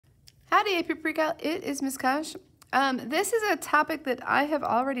Howdy, AP PreCal. It is Miss Kosh. This is a topic that I have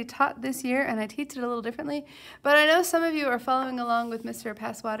already taught this year, and I teach it a little differently, but I know some of you are following along with Mr.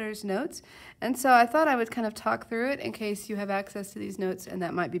 Passwater's notes, and so I thought I would kind of talk through it in case you have access to these notes, and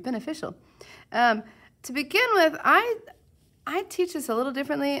that might be beneficial. To begin with, I teach this a little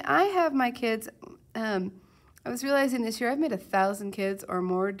differently. I have my kids, I was realizing this year I've made 1,000 kids or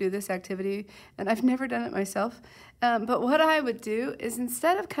more do this activity, and I've never done it myself. But what I would do is,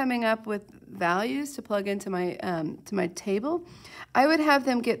 instead of coming up with values to plug into my table, I would have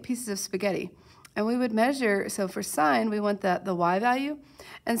them get pieces of spaghetti. And we would measure, so for sine, we want the y value.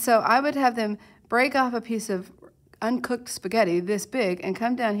 And so I would have them break off a piece of uncooked spaghetti this big and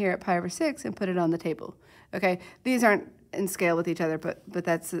come down here at pi over 6 and put it on the table. Okay, these aren't in scale with each other, but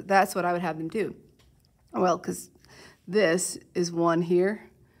that's what I would have them do. Well, because this is 1 here,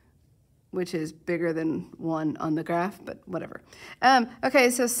 which is bigger than 1 on the graph, but whatever. Okay,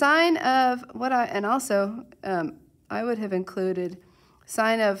 so sine of what and also I would have included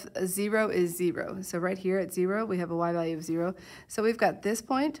sine of 0 is 0. So right here at 0, we have a y value of 0. So we've got this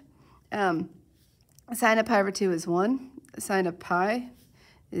point. Sine of pi over 2 is 1. Sine of pi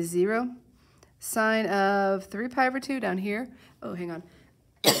is 0. Sine of 3 pi over 2 down here. Oh, hang on.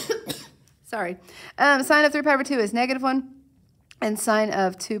 Sorry. Sine of 3 pi over 2 is -1. And sine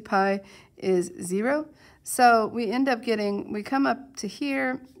of 2 pi is 0. So we end up getting, we come up to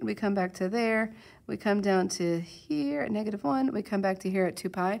here, we come back to there, we come down to here at -1, we come back to here at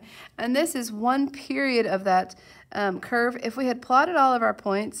 2 pi. And this is one period of that curve. If we had plotted all of our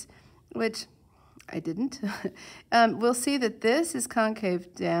points, which I didn't, we'll see that this is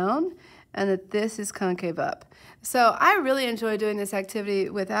concave down and that this is concave up. So I really enjoy doing this activity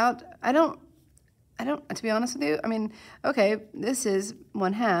without, I don't, to be honest with you, I mean, okay, this is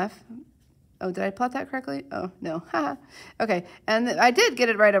 1/2. Oh, did I plot that correctly? Oh, no. Haha. Okay, and I did get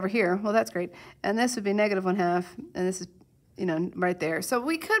it right over here. Well, that's great. And this would be -1/2, and this is, you know, right there. So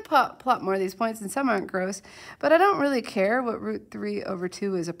we could plot more of these points, and some aren't gross, but I don't really care what root 3 over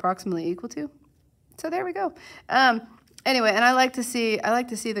 2 is approximately equal to. So there we go. Anyway, and I like to see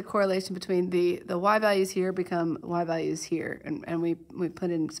the correlation between the y values here become y values here, and we put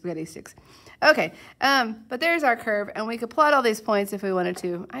in spaghetti sticks. Okay, but there's our curve, and we could plot all these points if we wanted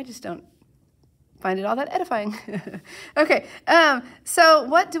to. I just don't find it all that edifying. Okay, so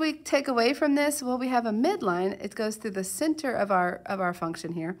what do we take away from this? Well, we have a midline. It goes through the center of our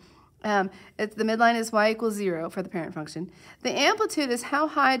function here. The midline is y equals 0 for the parent function. The amplitude is how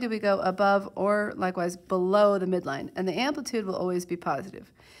high do we go above or likewise below the midline, and the amplitude will always be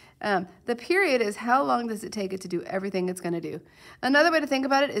positive. The period is how long does it take it to do everything it's going to do. Another way to think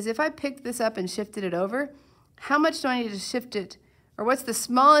about it is, if I picked this up and shifted it over, how much do I need to shift it, or what's the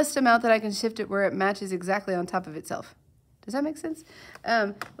smallest amount that I can shift it where it matches exactly on top of itself? Does that make sense?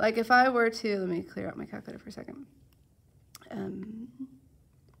 Like if I were to, let me clear out my calculator for a second.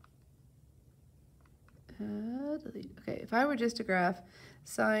 Delete. Okay, if I were just to graph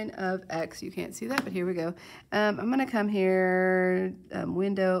sine of x, you can't see that, but here we go. I'm going to come here,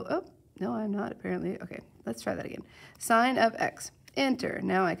 window. Oh, no, I'm not apparently. Okay, let's try that again. Sine of x. Enter.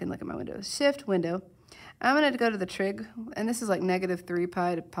 Now I can look at my window. Shift window. I'm going to go to the trig, and this is like -3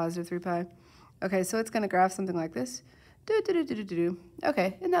 pi to +3 pi. Okay, so it's going to graph something like this.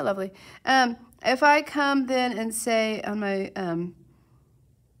 Okay, isn't that lovely? If I come then and say on my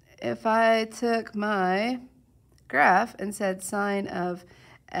if I took my graph and said sine of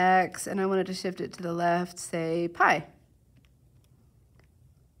x and I wanted to shift it to the left, say pi,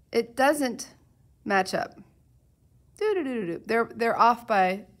 it doesn't match up. They're off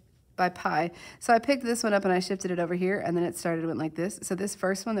by pi. So I picked this one up and I shifted it over here, and then it went like this. So this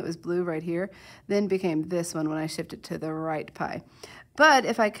first one that was blue right here then became this one when I shifted to the right pi. But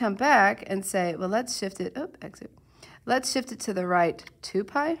if I come back and say, well, let's shift it, exit. Let's shift it to the right 2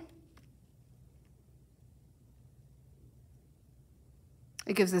 pi.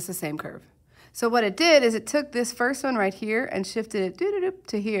 It gives us the same curve. So what it did is it took this first one right here and shifted it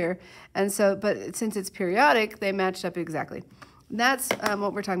to here. And so, but since it's periodic, they matched up exactly. That's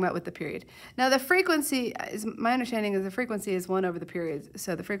what we're talking about with the period. Now the frequency, my understanding is the frequency is 1 over the period.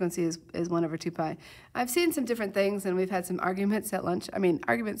 So the frequency is 1 over 2 pi. I've seen some different things, and we've had some arguments at lunch. I mean,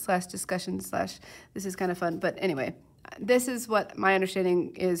 arguments / discussion / this is kind of fun. But anyway, this is what my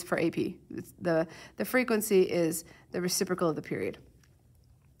understanding is for AP. The frequency is the reciprocal of the period.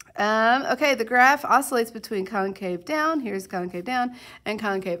 Okay, the graph oscillates between concave down, here's concave down, and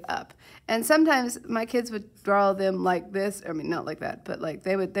concave up. And sometimes my kids would draw them like this, I mean, not like that, but like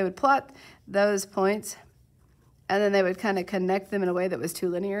they would plot those points, and then they would kind of connect them in a way that was too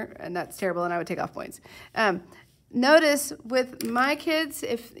linear, and that's terrible, and I would take off points. notice with my kids,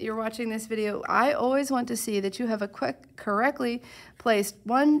 if you're watching this video, I always want to see that you have correctly placed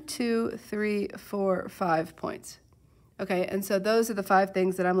 1, 2, 3, 4, 5 points. Okay, and so those are the 5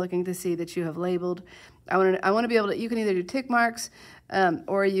 things that I'm looking to see that you have labeled. I want to be able to, you can either do tick marks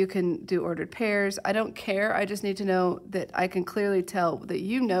or you can do ordered pairs. I don't care. I just need to know that I can clearly tell that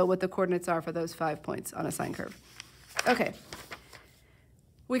you know what the coordinates are for those 5 points on a sine curve. Okay.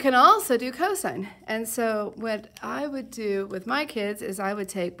 We can also do cosine. And so what I would do with my kids is we would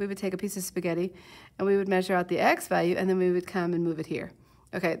take a piece of spaghetti and we would measure out the x value and then we would come and move it here.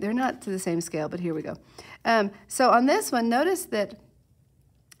 Okay, they're not to the same scale, but here we go. So on this one, notice that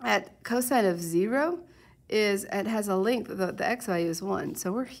at cosine of 0 it has a length, the x value is 1,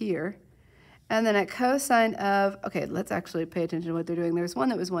 so we're here. And then at cosine of, okay, let's actually pay attention to what they're doing. There's one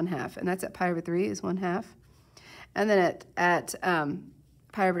that was 1/2, and that's at pi over 3 is 1/2. And then at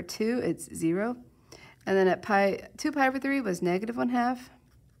pi over 2, it's 0. And then at 2 pi over 3 was -1/2.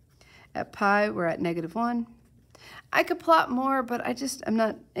 At pi, we're at -1. I could plot more, but I'm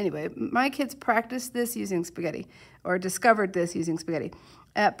not, anyway, my kids practiced this using spaghetti, or discovered this using spaghetti.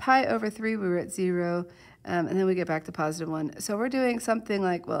 At pi over 3, we were at 0, and then we get back to +1. So we're doing something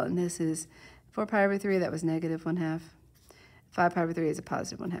like, well, and this is 4 pi over 3, that was -1/2. 5 pi over 3 is a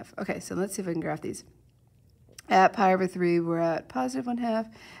 +1/2. Okay, so let's see if we can graph these. At pi over 3, we're at +1/2.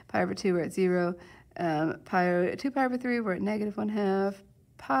 Pi over 2, we're at 0. 2 pi over 3, we're at -1/2.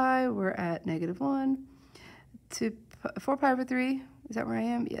 Pi, we're at -1. 4 pi over 3, is that where I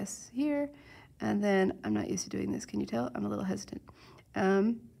am? Yes, here. And then, I'm not used to doing this, can you tell? I'm a little hesitant.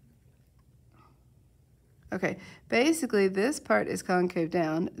 Okay, basically this part is concave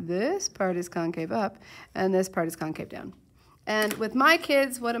down, this part is concave up, and this part is concave down. And with my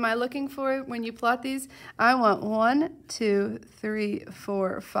kids, what am I looking for when you plot these? I want 1, 2, 3,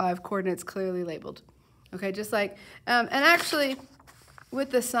 4, 5 coordinates clearly labeled. Okay, just like, and actually,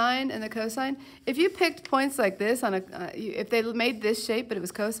 with the sine and the cosine, if you picked points like this on if they made this shape but it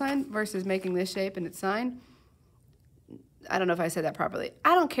was cosine versus making this shape and it's sine, I don't know if I said that properly.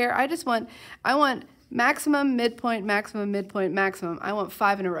 I don't care. I want maximum, midpoint, maximum, midpoint, maximum. I want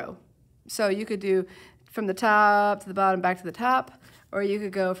 5 in a row. So you could do from the top to the bottom back to the top, or you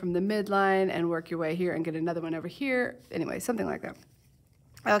could go from the midline and work your way here and get another one over here. Anyway, something like that.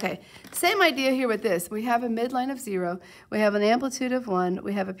 Okay, same idea here with this. We have a midline of 0, we have an amplitude of 1,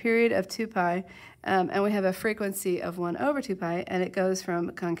 we have a period of 2 pi, and we have a frequency of 1 over 2 pi, and it goes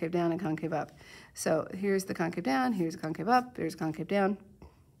from concave down and concave up. So here's the concave down, here's the concave up, here's concave down.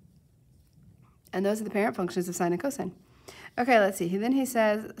 And those are the parent functions of sine and cosine. Okay, let's see. Then he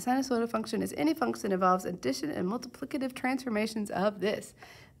says, sinusoidal function is any function that involves addition and multiplicative transformations of this.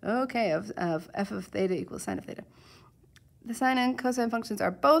 Okay, of f of theta equals sine of theta. The sine and cosine functions are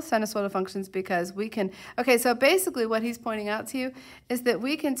both sinusoidal functions because we can, okay, so basically what he's pointing out to you is that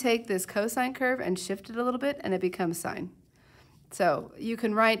we can take this cosine curve and shift it a little bit and it becomes sine. So you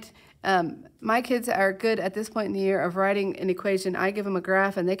can write, my kids are good at this point in the year of writing an equation. I give them a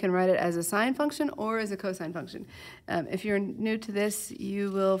graph and they can write it as a sine function or as a cosine function. If you're new to this, you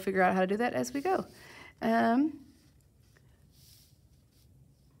will figure out how to do that as we go.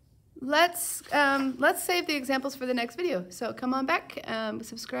 Let's save the examples for the next video. So come on back,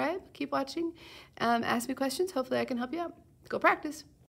 subscribe, keep watching, ask me questions. Hopefully I can help you out. Go practice.